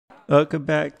Welcome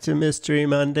back to Mystery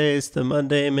Mondays, the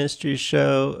Monday Mystery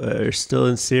Show. We're still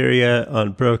in Syria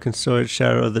on Broken Sword,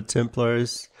 Shadow of the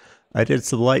Templars. I did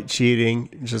some light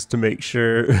cheating just to make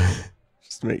sure,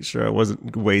 I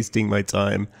wasn't wasting my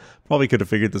time. Probably could have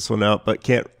figured this one out, but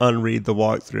can't unread the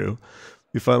walkthrough.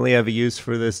 We finally have a use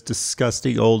for this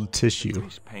disgusting old tissue.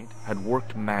 Grease paint had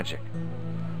worked magic.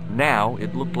 Now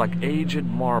it looked like aged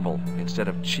marble instead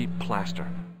of cheap plaster.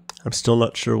 I'm still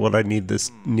not sure what I needed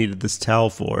this towel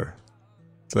for.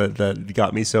 So that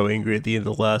got me so angry at the end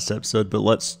of the last episode. But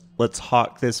let's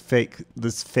hawk this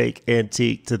fake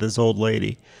antique to this old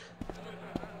lady.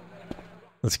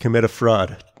 Let's commit a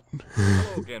fraud.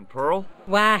 Hello again, Pearl.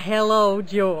 Why, hello,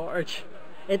 George.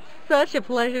 It's such a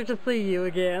pleasure to see you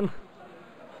again.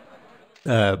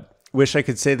 Wish I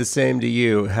could say the same to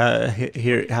you.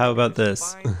 How about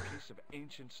this?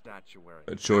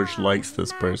 George likes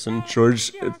this person.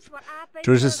 George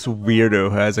is this weirdo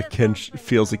who has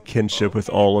feels a kinship with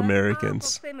all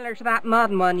Americans. Similar to that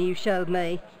modern one you showed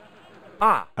me.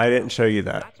 Ah, I didn't show you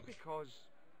that. that's because,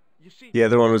 you see, The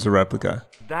other one was a replica.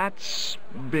 That's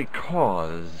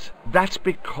because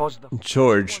the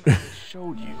George. one I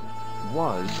showed you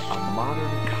was a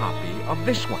modern copy of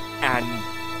this one,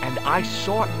 and I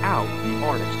sought out the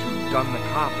artist who'd done the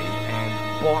copy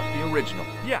and bought the original.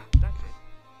 Yeah, that's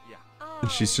it. Yeah.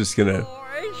 And she's just gonna...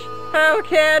 George, how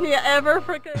can you ever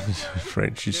forget?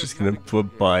 Frank, she's just gonna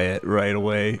buy it right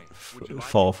away.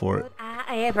 Fall for it.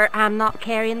 I'm not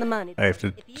carrying the money. I have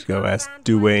to go ask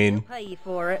Duane. Pay you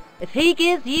for it. If he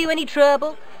gives you any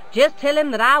trouble, just tell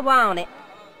him that I want it.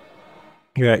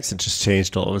 Your accent just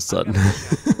changed all of a sudden.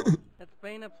 It's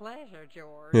been a pleasure,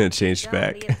 George. Yeah, it changed Don't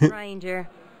back. be a stranger.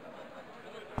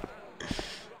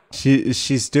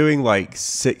 She's doing like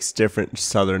 6 different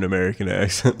Southern American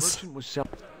accents.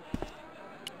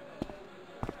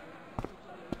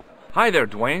 Hi there,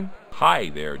 Dwayne. Hi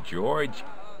there, George.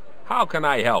 How can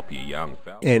I help you, young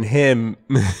fella? And him,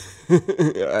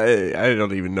 I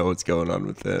don't even know what's going on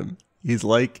with him. He's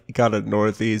like got a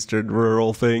northeastern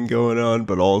rural thing going on,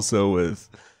 but also with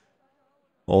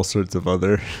all sorts of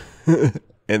other,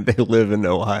 and they live in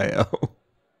Ohio.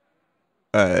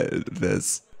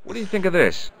 This. What do you think of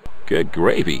this? Good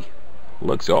gravy.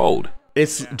 Looks old.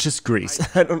 It's just Greece.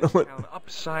 I don't know what.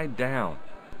 Upside down.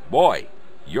 Boy,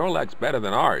 your leg's better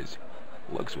than ours.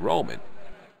 Looks Roman.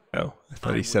 Oh, I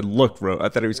thought he said look, I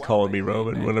thought he was calling me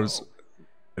Roman when I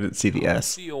didn't see the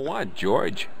S. What do you want,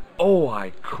 George? Oh,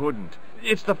 I couldn't.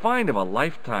 It's the find of a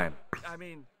lifetime. I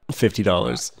mean,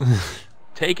 $50.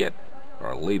 Take it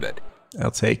or leave it.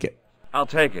 I'll take it. I'll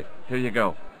take it. Here you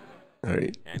go. All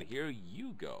right. And here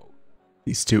you go.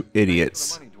 These two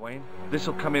idiots. Thanks for the money, Dwayne.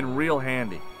 This'll come in real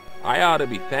handy. I ought to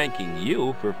be thanking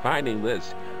you for finding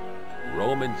this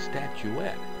Roman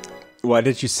statuette. Why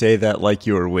did you say that like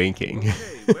you were winking? Okay,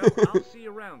 well, I'll see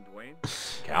you around, Dwayne.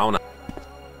 Count on.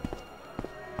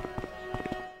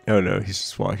 Oh no, he's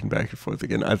just walking back and forth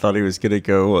again. I thought he was gonna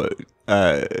go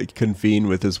convene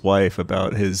with his wife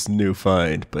about his new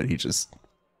find, but he just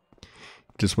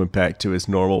went back to his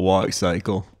normal walk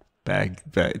cycle.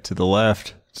 Back to the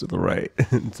left, to the right,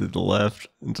 to the left,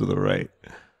 and to the right.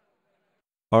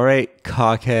 All right,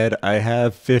 cockhead, I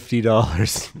have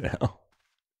 $50 now.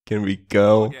 Can we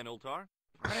go? Again, Ultar.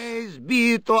 Praise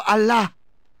be to Allah.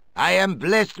 I am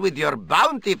blessed with your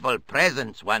bountiful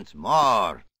presence once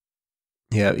more.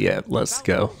 Yeah, let's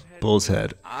go. Bull's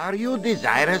head. Are you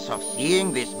desirous of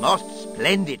seeing this most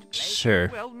splendid place? Sure.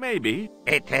 Well, maybe.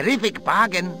 A terrific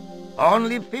bargain.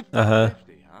 Only 50. Uh-huh.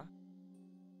 50, huh?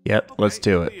 Yep, let's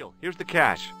do it. Deal. Here's the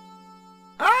cash.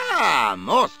 Ah,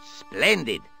 most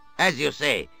splendid. As you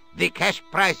say, the cash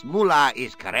price mullah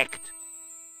is correct.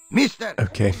 Mister,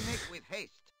 Okay. make with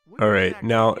haste. All right,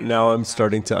 now I'm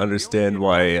starting to understand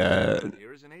why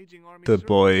the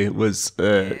boy was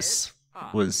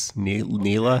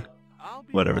Neela,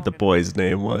 whatever the boy's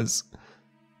name was,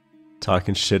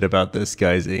 talking shit about this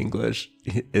guy's English.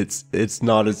 It's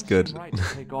not as good. Right to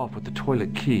take off with the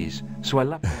toilet keys, so I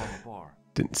left them on the bar.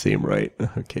 Didn't seem right.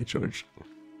 Okay, George.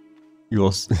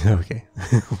 You'll okay,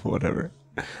 whatever.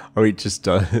 Are we just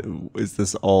done? Is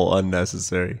this all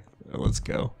unnecessary? Let's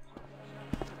go.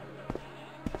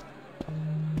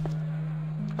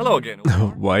 Hello again.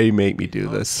 Ultar. Why you make me do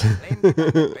this?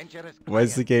 Why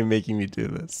is the game making me do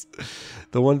this?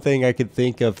 The one thing I could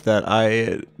think of that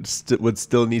I would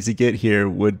still need to get here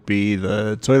would be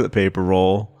the toilet paper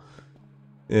roll.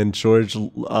 And George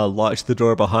locked the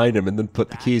door behind him and then put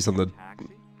the keys on the...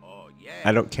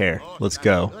 I don't care. Let's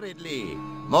go. Assuredly.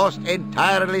 Most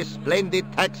entirely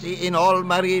splendid taxi in all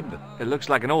Marib. It looks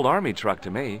like an old army truck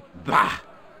to me. Bah!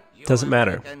 Doesn't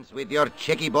matter. With your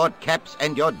checkerboard caps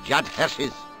and your Judd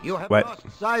Hershes. You have What?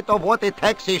 lost sight of what a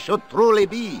taxi should truly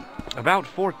be. About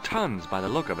 4 tons by the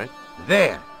look of it.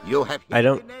 There, you have... I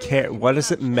don't care. What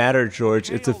does it matter, George?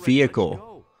 It's a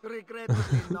vehicle.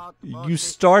 You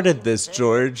started this,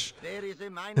 George. There is a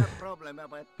minor problem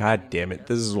about... God damn it.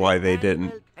 This is why they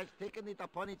didn't.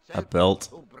 A belt.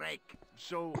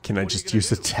 So Can I just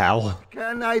use a towel?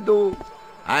 Can I do?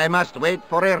 I must wait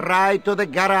for a ride to the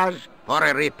garage for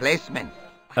a replacement.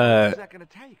 What's that gonna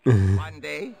take? 1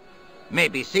 day,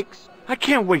 maybe 6. I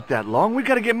can't wait that long. We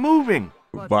gotta get moving.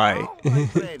 Why? My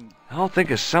friend, I'll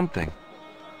think of something.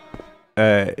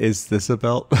 Is this a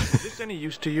belt? Is this any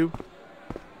use to you?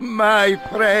 my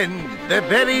friend, the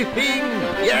very thing,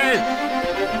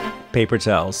 yes. Paper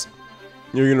towels.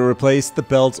 You're gonna replace the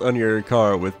belt on your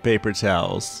car with paper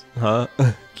towels, huh?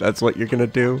 That's what you're gonna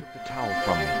do? The towel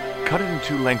from me, cut it in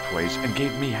 2 lengthways, and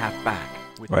gave me half back.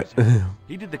 With What? his hand.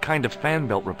 He did the kind of fan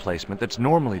belt replacement that's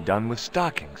normally done with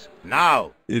stockings.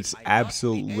 Now, It's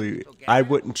absolutely... I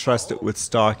wouldn't trust it with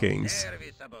stockings.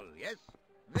 serviceable, yes.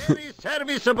 Very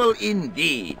serviceable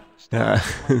indeed. Dad.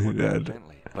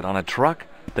 But on a truck,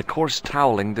 the coarse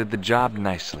toweling did the job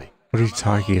nicely. What are you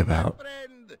talking about?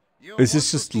 Friend, you Is this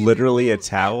want just to keep literally a it?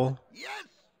 towel? Yes.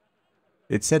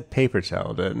 It said paper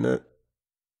towel, didn't it?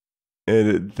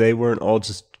 And they weren't all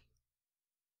just...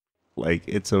 Like,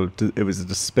 it was a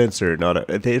dispenser, not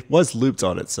a... It was looped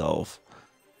on itself.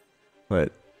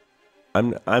 But...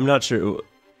 I'm not sure...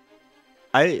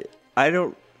 I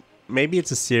don't... Maybe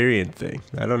it's a Syrian thing.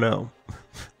 I don't know.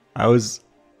 I was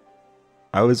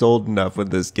old enough when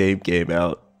this game came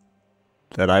out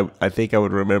that I think I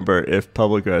would remember if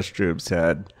public restrooms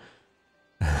had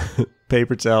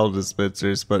paper towel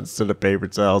dispensers, but instead of paper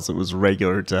towels, it was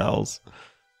regular towels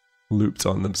looped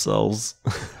on themselves.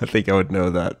 I think I would know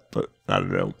that, but I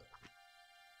don't know.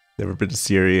 Never been to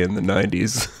Syria in the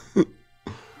 90s.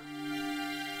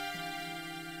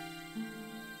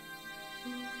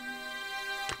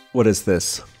 What is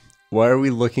this? Why are we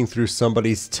looking through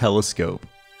somebody's telescope?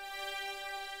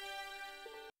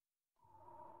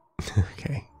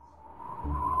 Okay.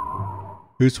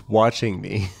 Who's watching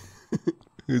me?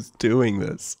 Who's doing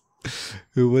this?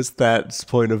 Who was that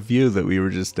point of view that we were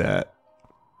just at?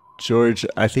 George,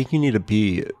 I think you need to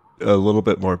be a little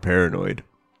bit more paranoid.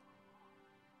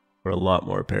 Or a lot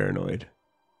more paranoid.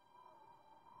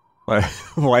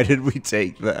 Why did we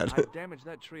take that? I damaged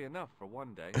that tree enough for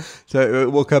one day. So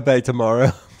we'll come back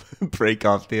tomorrow. Break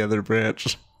off the other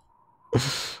branch.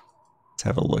 Let's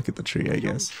have a look at the tree, I A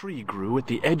young guess. tree grew at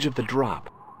the edge of the drop.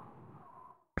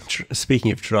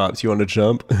 Speaking of drops, you want to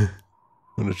jump?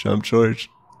 Want to jump, George?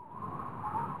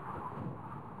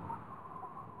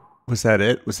 Was that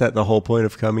it? Was that the whole point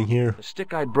of coming here? The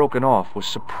stick I'd broken off was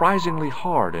surprisingly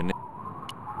hard and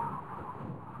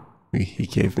He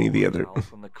gave me the other.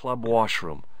 from the club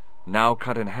washroom, now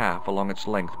cut in half along its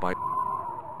length by...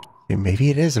 Yeah, maybe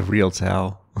it is a real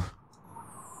towel.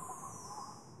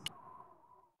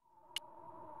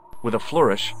 With a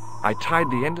flourish, I tied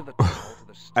the end of the towel to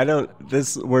the stick. I don't.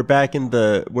 This we're back in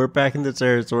the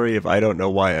territory of I don't know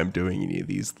why I'm doing any of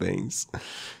these things.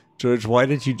 George, why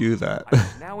did you do that?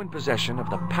 I'm now in possession of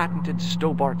the patented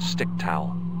Stobart stick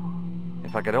towel.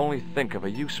 If I could only think of a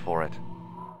use for it.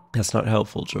 That's not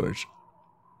helpful, George.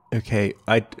 Okay,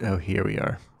 oh, here we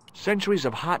are. Centuries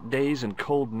of hot days and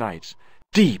cold nights,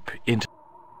 deep into...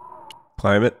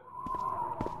 Climate.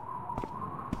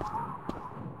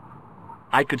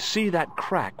 I could see that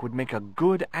crack would make a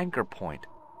good anchor point.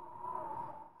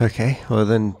 Okay, well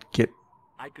then get...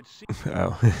 I could see...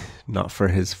 Oh, not for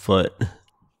his foot.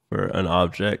 For an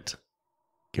object.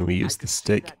 Can we use the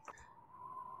stick?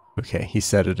 Okay, he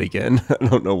said it again. I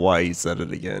don't know why he said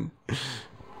it again.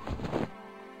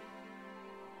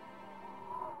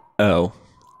 Oh,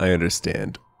 I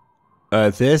understand.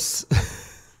 This...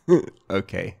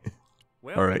 Okay.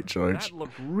 Well, Alright, George. That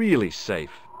looked really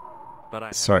safe. But I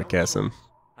had no Sarcasm. choice.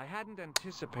 I hadn't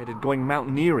anticipated going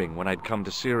mountaineering when I'd come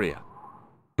to Syria.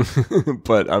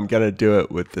 But I'm gonna do it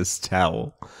with this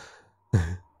towel.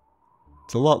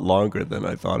 It's a lot longer than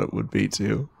I thought it would be,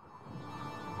 too.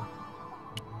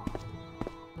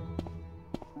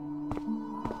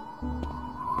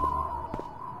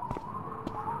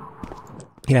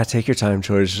 Yeah, take your time,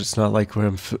 George. It's not like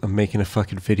I'm making a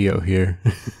fucking video here.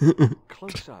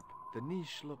 Close up, the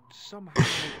niche looked somehow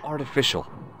artificial.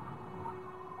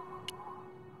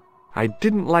 I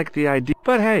didn't like the idea,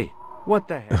 but hey, what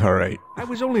the heck? Alright. I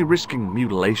was only risking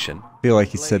mutilation. I feel like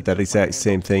he said that exact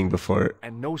same thing before.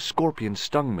 And no scorpion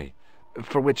stung me,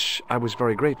 for which I was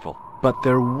very grateful. But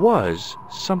there was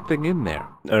something in there.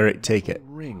 Alright, take it.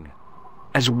 Ring.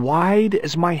 As wide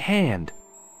as my hand.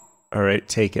 Alright,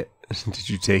 take it. Did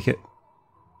you take it?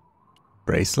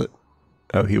 Bracelet?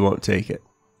 Oh, he won't take it.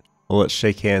 Well, let's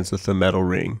shake hands with the metal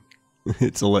ring.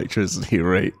 It's electricity,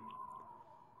 right?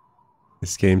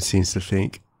 This game seems to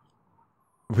think.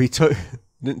 We took...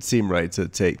 Didn't seem right to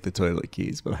take the toilet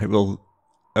keys, but I will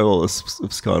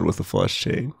abscond with the flush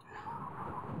chain.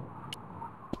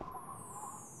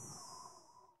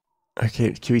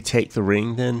 Okay, can we take the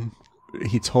ring then?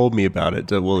 He told me about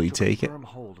it. Will he take it?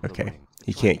 Okay.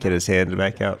 He can't get his hand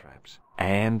back out.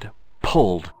 And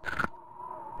pulled.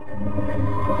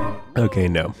 Okay,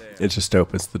 no. It just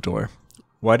opens the door.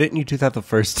 Why didn't you do that the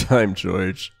first time,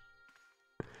 George?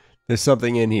 There's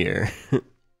something in here. I'm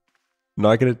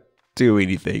not gonna do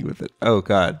anything with it. Oh,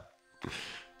 God.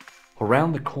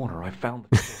 Around the corner, I found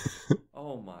the...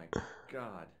 Oh, my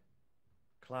God.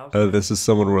 Oh, this is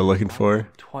someone we're looking for?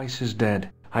 Twice as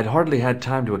dead. I'd hardly had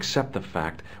time to accept the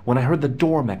fact when I heard the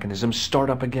door mechanism start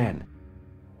up again.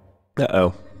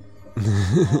 Uh-oh.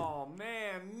 Oh,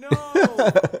 man, no!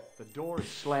 The door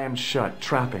slammed shut,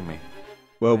 trapping me.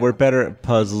 Well, we're better at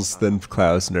puzzles than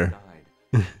Klausner.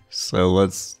 So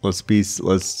let's...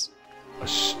 A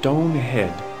stone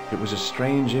head. It was a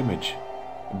strange image,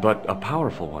 but a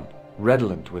powerful one,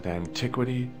 redolent with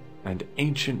antiquity and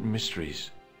ancient mysteries.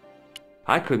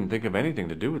 I couldn't think of anything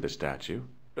to do with the statue.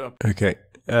 Okay.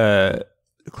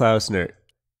 Klausner.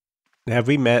 Have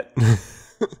we met?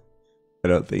 I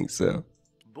don't think so.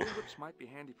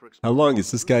 How long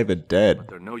has this guy been dead? But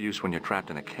they're no use when you're trapped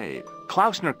in a cave.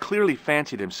 Klausner clearly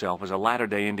fancied himself as a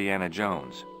latter-day Indiana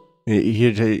Jones.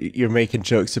 You're making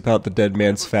jokes about the dead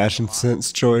man's fashion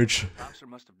sense, George.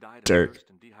 Dirk.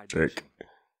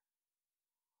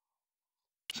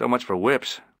 So much for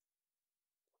whips.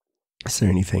 Is there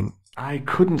anything? I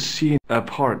couldn't see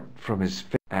apart from his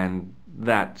face, and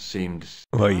that seemed...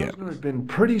 Oh, yeah. Klausner had been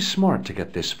pretty smart to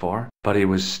get this far, but he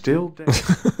was still dead.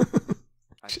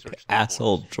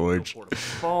 Asshole, George. No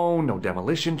phone, no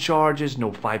demolition charges,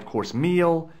 no 5-course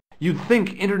meal. You'd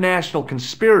think international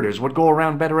conspirators would go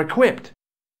around better equipped.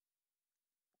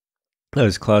 That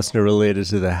was Klausner related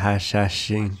to the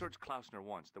hashashing. I searched Klausner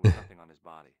once, there was nothing on his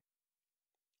body.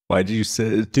 Why did you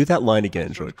say... Do that line again,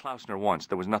 I George. searched Klausner once,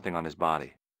 there was nothing on his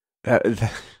body.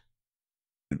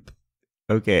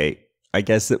 Okay, I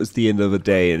guess it was the end of the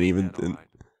day, and even...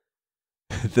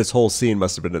 This whole scene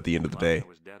must have been at the end of the day.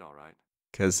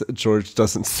 Because George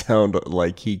doesn't sound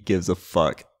like he gives a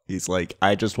fuck. He's like,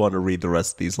 I just want to read the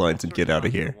rest of these lines and get out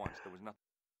of here.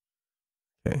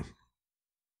 Okay.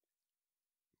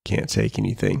 Can't take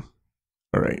anything.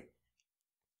 Alright.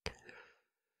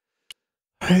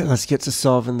 Alright, let's get to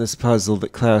solving this puzzle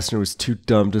that Klausner was too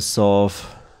dumb to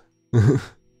solve.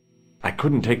 I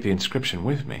couldn't take the inscription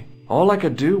with me. All I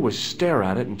could do was stare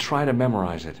at it and try to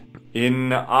memorize it. In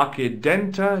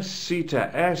occidenta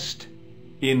sita est,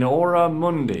 in ora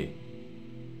mundi.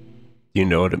 You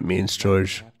know what it means,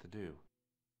 George?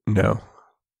 No.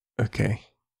 Okay.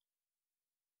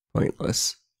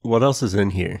 Pointless. What else is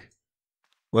in here?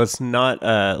 Let's not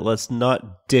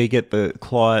dig at the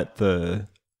claw at the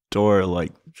door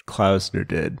like Klausner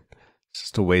did. It's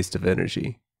just a waste of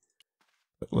energy.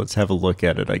 But let's have a look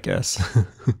at it, I guess.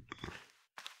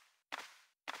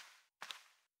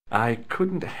 I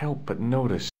couldn't help but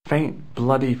notice faint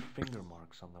bloody finger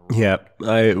marks on the road.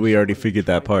 Yeah, we already figured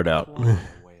that part out.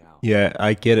 Yeah,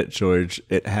 I get it, George.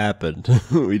 It happened.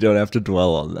 We don't have to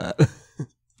dwell on that.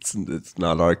 It's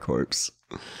not our corpse.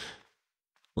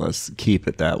 Let's keep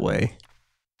it that way.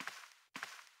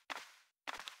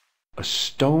 A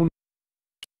stone.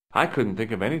 I couldn't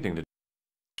think of anything to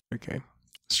do. Okay,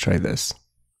 let's try this.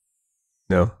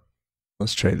 No.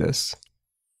 Let's try this.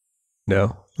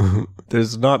 No.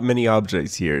 There's not many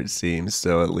objects here, it seems,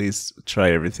 so at least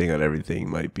try everything on everything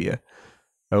might be a...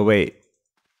 Oh, wait.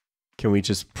 Can we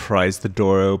just prise the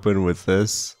door open with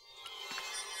this?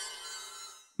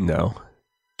 No.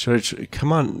 George,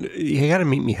 come on. You gotta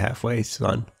meet me halfway,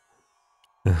 son.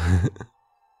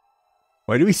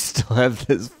 Why do we still have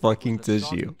this fucking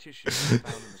tissue?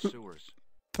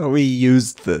 Thought we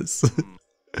used this.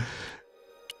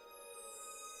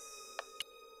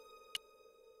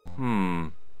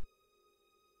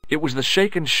 It was the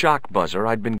shaken shock buzzer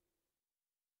I'd been...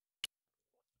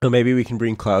 Oh, maybe we can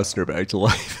bring Klausner back to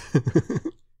life.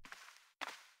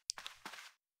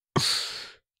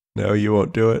 No, you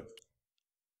won't do it.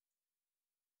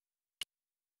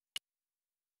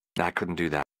 I couldn't do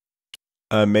that.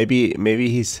 Maybe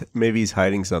he's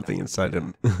hiding something inside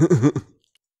him.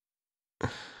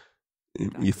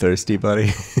 You thirsty,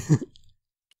 buddy?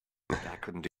 I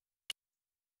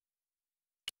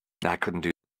couldn't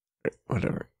do.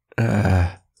 Whatever.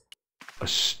 A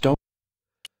stone.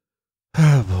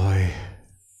 Oh boy.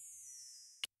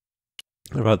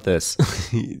 What about this?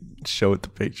 Show it the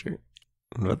picture.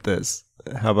 What about this?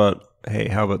 How about, hey,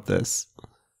 how about this?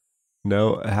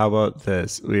 No, how about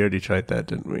this? We already tried that,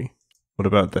 didn't we? What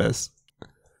about this?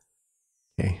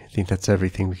 Okay, I think that's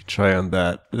everything we can try on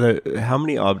that. How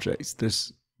many objects?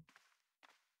 There's...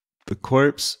 The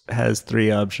corpse has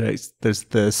 3 objects. There's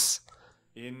this,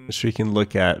 which we can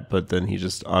look at, but then he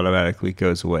just automatically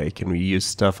goes away. Can we use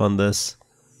stuff on this?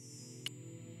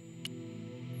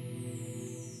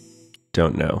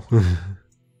 Don't know.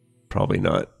 Probably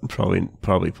not.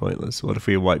 Probably pointless. What if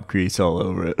we wipe grease all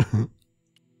over it?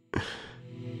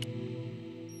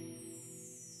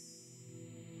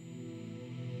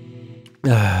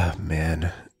 Ah,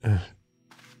 man.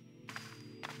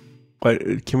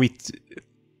 What can we?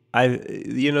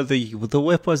 The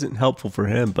whip wasn't helpful for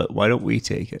him, but why don't we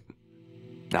take it?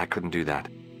 I couldn't do that.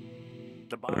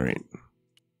 All right.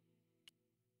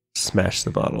 Smash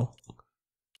the bottle.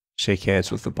 Shake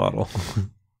hands with the bottle.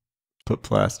 Put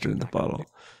plaster in the bottle.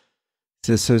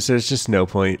 So there's just no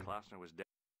point.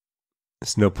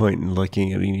 There's no point in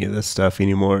looking at any of this stuff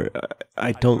anymore.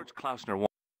 I don't.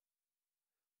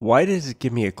 Why does it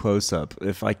give me a close-up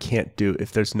if I can't do...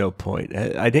 If there's no point?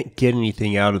 I didn't get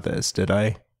anything out of this, did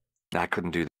I? I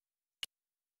couldn't do that.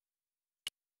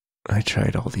 I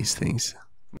tried all these things.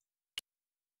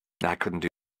 I couldn't do...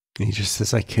 He just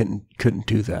says I couldn't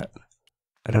do that.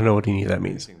 I don't know what any of that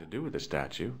means. Anything to do with the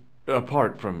statue,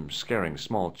 apart from scaring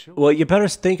small children. Well, you better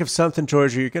think of something,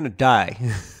 George, or you're gonna die.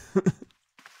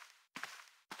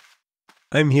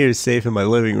 I'm here safe in my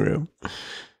living room.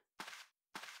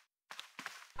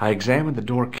 I examined the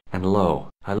door, and lo,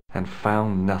 and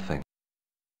found nothing.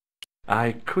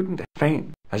 I couldn't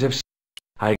faint, as if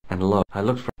I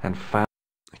looked for and found.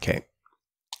 Okay.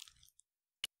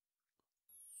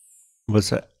 Was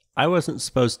that? I wasn't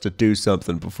supposed to do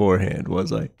something beforehand,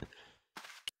 was I?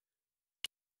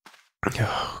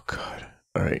 Oh God!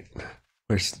 All right,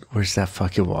 where's that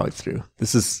fucking walkthrough?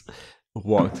 This is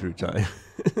walkthrough time.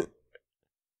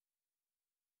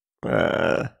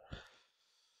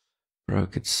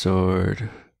 Broken sword.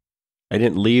 I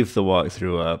didn't leave the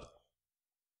walkthrough up.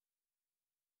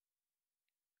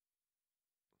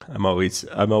 I'm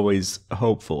always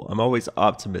hopeful. I'm always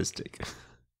optimistic.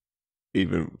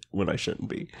 Even when I shouldn't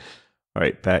be.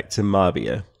 Alright, back to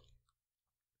Mabia.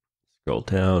 Scroll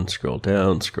down, scroll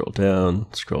down, scroll down,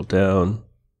 scroll down,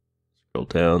 scroll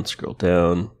down, scroll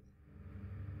down.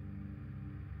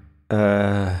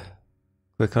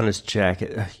 Click on his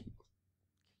jacket.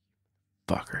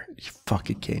 Fucker. You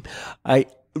fucking game. I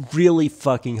really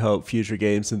fucking hope future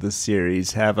games in this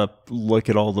series have a look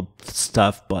at all the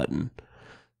stuff button.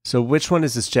 So which one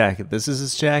is his jacket? This is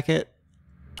his jacket?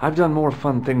 I've done more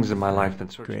fun things in my life than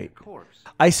searching a corpse.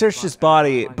 I searched his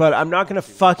body, but I'm not gonna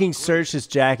fucking search his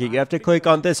jacket. You have to click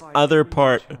on this other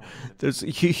part. There's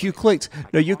you clicked.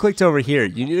 No, you clicked over here.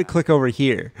 You need to click over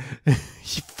here. You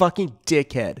fucking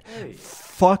dickhead.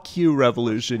 Fuck you,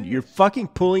 Revolution. You're fucking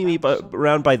pulling me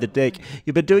around by the dick.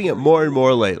 You've been doing it more and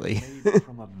more lately.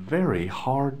 From a very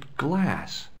hard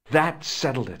glass. That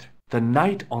settled it. The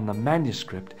knight on the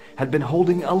manuscript had been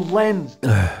holding a lens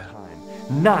the whole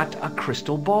time, not a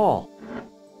crystal ball.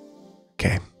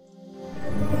 Okay.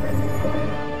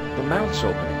 The mouth's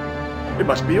opening. It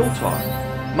must be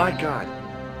Ultar. My God,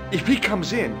 if he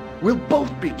comes in, we'll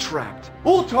both be trapped.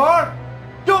 Ultar!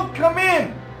 Don't come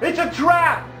in! It's a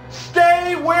trap!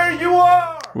 Stay where you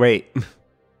are! Wait.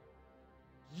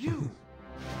 You.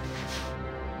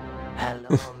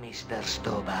 Hello, Mr.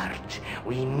 Stobart.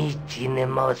 We meet in the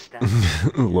most...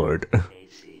 Lord.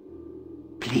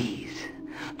 Please,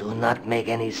 do not make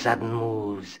any sudden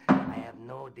moves. I have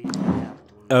no desire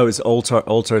to... Oh, it's Ultar.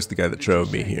 Ultar's the guy that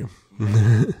drove me here.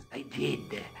 I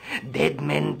did. Dead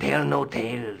men tell no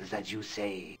tales, as you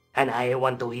say. And I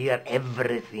want to hear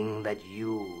everything that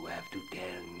you have to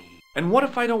tell me. And what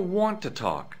if I don't want to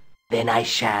talk? Then I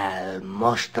shall,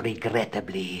 most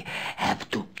regrettably, have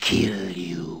to kill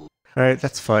you. Alright,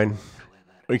 that's fine.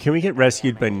 Wait, can we get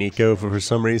rescued by Nico for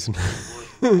some reason?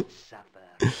 Oh,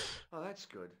 that's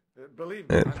good. Believe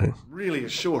me, I'm really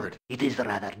assured. It is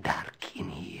rather dark in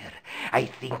here. I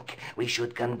think we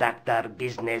should conduct our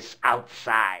business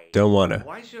outside. Don't wanna.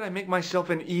 Why should I make myself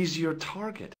an easier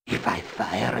target? If I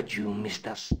fire at you,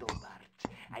 Mr. Stobart,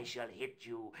 I shall hit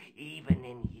you even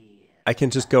in here. I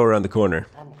can just go around the corner.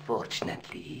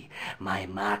 Unfortunately, my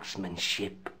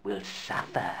marksmanship will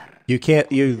suffer. You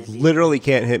literally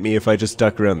can't hit me if I just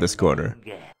duck around this corner.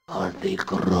 Or the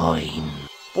groin.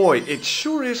 Boy, it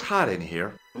sure is hot in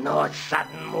here. No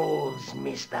sudden moves,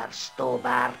 Mr.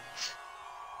 Stobart.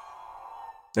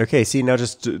 Okay, see, now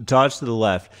just dodge to the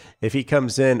left. If he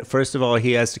comes in, first of all,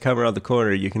 he has to come around the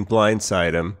corner. You can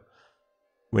blindside him.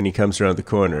 when he comes around the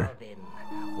corner. Then,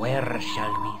 where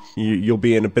shall we? You'll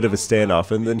be in a bit of a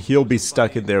standoff, and then he'll be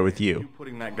stuck in there with You you.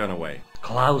 putting that gun away.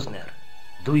 Klausner,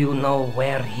 do you know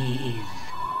where he is?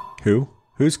 Who?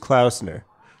 Who's Klausner?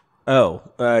 Oh,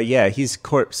 yeah, he's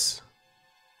corpse.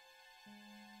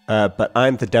 But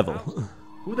I'm the devil.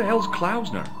 Who the hell's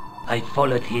Klausner? I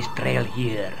followed his trail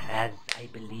here, as I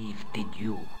believe did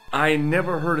you. I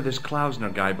never heard of this Klausner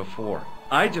guy before.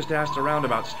 I just asked around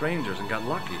about strangers and got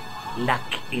lucky. Luck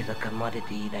is a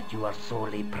commodity that you are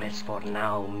sorely pressed for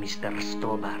now, Mr.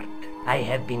 Stobart. I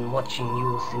have been watching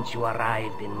you since you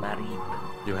arrived in Marib.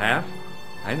 You have?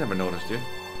 I never noticed you.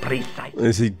 Precisely.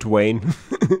 Is he Dwayne?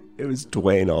 It was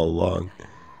Dwayne all along.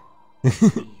 Please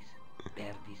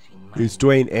bear this in mind. It was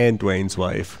Dwayne and Dwayne's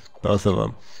wife. Both of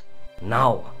them.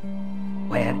 Now,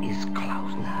 where is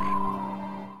Klausner?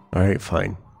 Alright,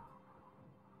 fine.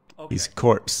 Okay. He's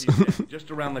corpse. He's dead, just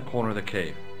around the corner of the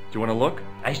cave. Do you want to look?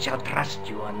 I shall trust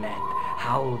you on that.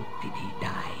 How did he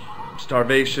die?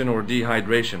 Starvation or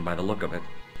dehydration by the look of it.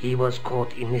 He was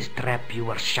caught in this trap you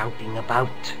were shouting about.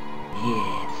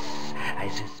 Yes, I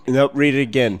suspect. Nope, read it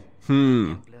again.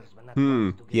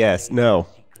 Yes, no.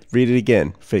 Read it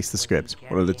again. Face the script.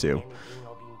 One of the two.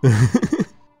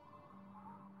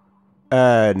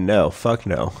 No. Fuck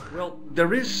no. Well,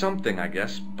 there is something, I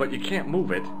guess, but you can't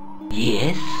move it.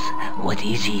 Yes? What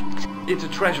is it? It's a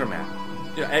treasure map.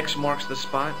 Yeah, X marks the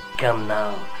spot. Come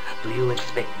now. Do you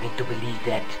expect me to believe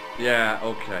that? Yeah,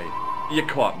 okay. You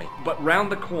caught me. But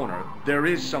round the corner, there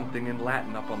is something in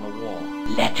Latin up on the wall.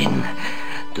 Latin?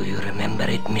 Do you remember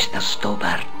it, Mr.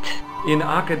 Stobart? In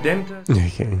Accidentas,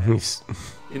 Okay,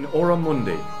 in Ora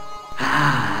Mundi.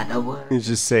 Ah, the word. you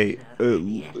just say,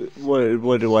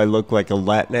 what do I look like, a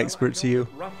Latin expert to you?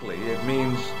 Roughly, it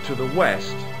means to the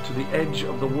west, to the edge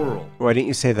of the world. Why didn't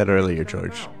you say that earlier,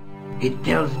 George? It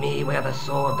tells me where the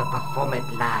sword of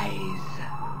Baphomet lies.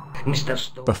 Mr.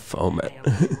 Stobart, Baphomet. I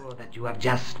am sure that you are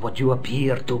just what you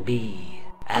appear to be.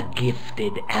 A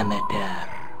gifted amateur.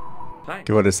 Thanks.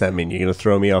 Okay, what does that mean? You're gonna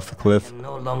throw me off the cliff?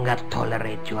 No longer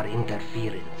tolerate your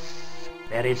interference.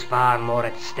 There is far more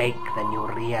at stake than you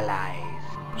realize.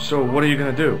 So what are you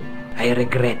gonna do? I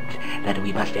regret that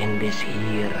we must end this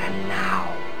here and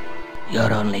now.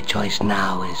 Your only choice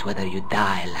now is whether you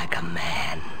die like a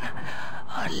man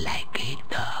or like a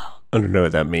dog. I don't know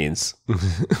what that means.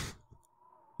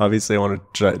 Obviously, I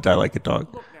want to die like a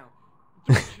dog. Look now,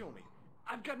 don't kill me.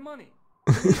 I've got money.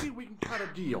 Maybe we can cut a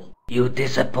deal. You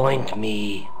disappoint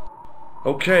me.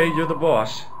 Okay, you're the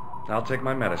boss. I'll take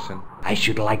my medicine. I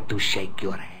should like to shake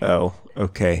your hand. Oh,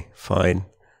 okay, fine.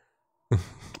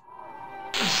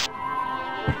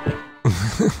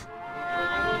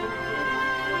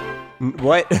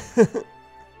 What?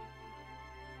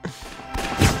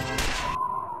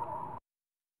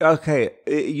 Okay,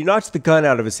 you knocked the gun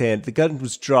out of his hand. The gun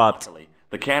was dropped.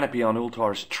 The canopy on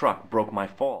Ultar's truck broke my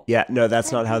fall. Yeah, no,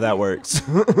 that's not how that works.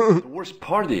 The worst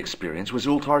part of the experience was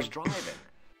Ultar's driving.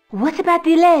 What about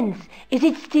the lens? Is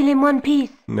it still in one piece?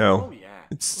 No, Oh, yeah.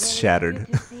 it's shattered.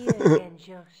 Good to see you again,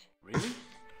 Josh. Really?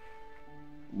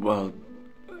 Well,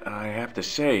 I have to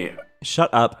say, Shut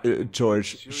up,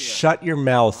 George. Shut your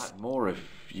mouth. more if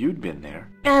you'd been there.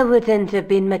 I wouldn't have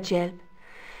been much help.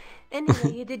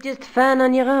 Anyway, you did just fine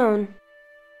on your own.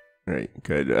 Right,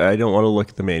 good. I don't want to look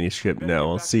at the manuscript now.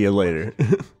 I'll see you later.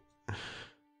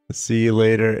 See you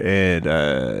later,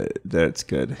 and that's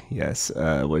good. Yes,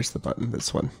 where's the button?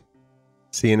 This one.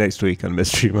 See you next week on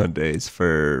Mystery Mondays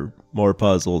for more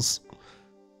puzzles.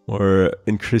 More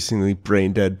increasingly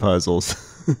brain-dead puzzles.